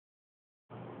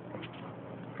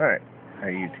Alright, hi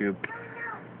YouTube.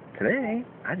 Today,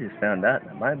 I just found out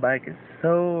that my bike is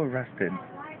so rusted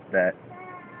that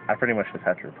I pretty much just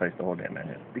have to replace the whole damn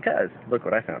engine. Because, look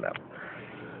what I found out.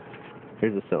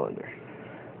 Here's the cylinder.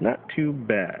 Not too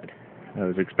bad. I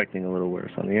was expecting a little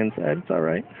worse on the inside, it's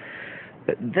alright.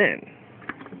 But then,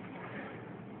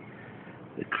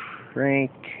 the crank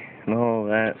and all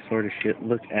that sort of shit,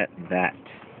 look at that.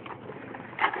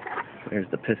 There's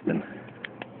the piston.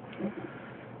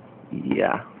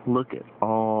 Yeah, look at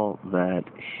all that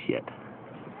shit.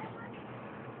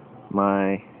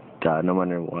 My God, no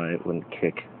wonder why it wouldn't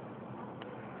kick.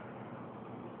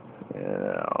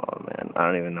 Yeah, oh man, I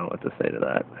don't even know what to say to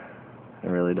that. I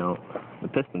really don't. The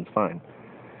piston's fine.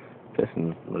 The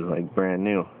piston was like brand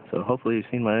new. So hopefully you've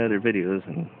seen my other videos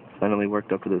and finally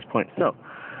worked up to this point. So,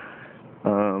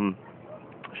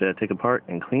 should I take it apart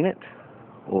and clean it,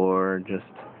 or just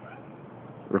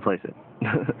replace it?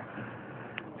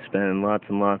 Spend lots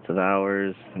and lots of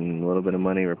hours and a little bit of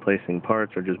money replacing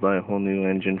parts, or just buy a whole new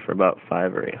engine for about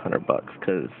 $500 or $800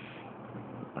 because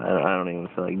I don't even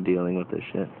feel like dealing with this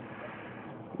shit.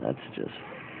 That's just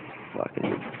fucking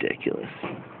ridiculous.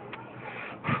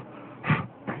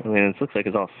 I mean, it looks like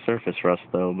it's all surface rust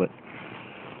though, but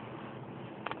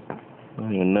I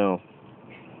don't even know.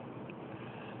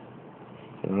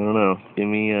 I don't know. Give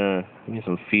me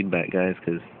some feedback, guys,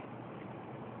 because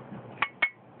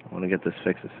I want to get this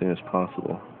fixed as soon as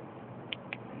possible.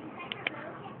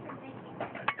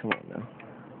 Come on now.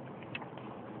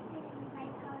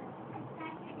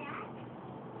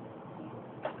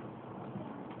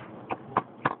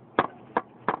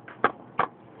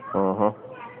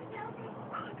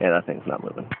 Yeah, that thing's not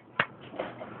moving.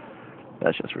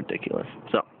 That's just ridiculous.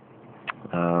 So,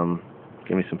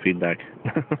 give me some feedback.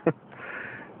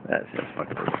 That's just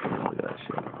fucking ridiculous. Look at that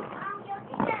shit.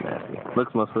 That's nasty.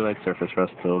 Looks mostly like surface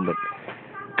rust though, but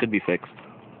could be fixed.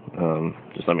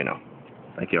 Just let me know.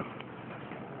 Thank you.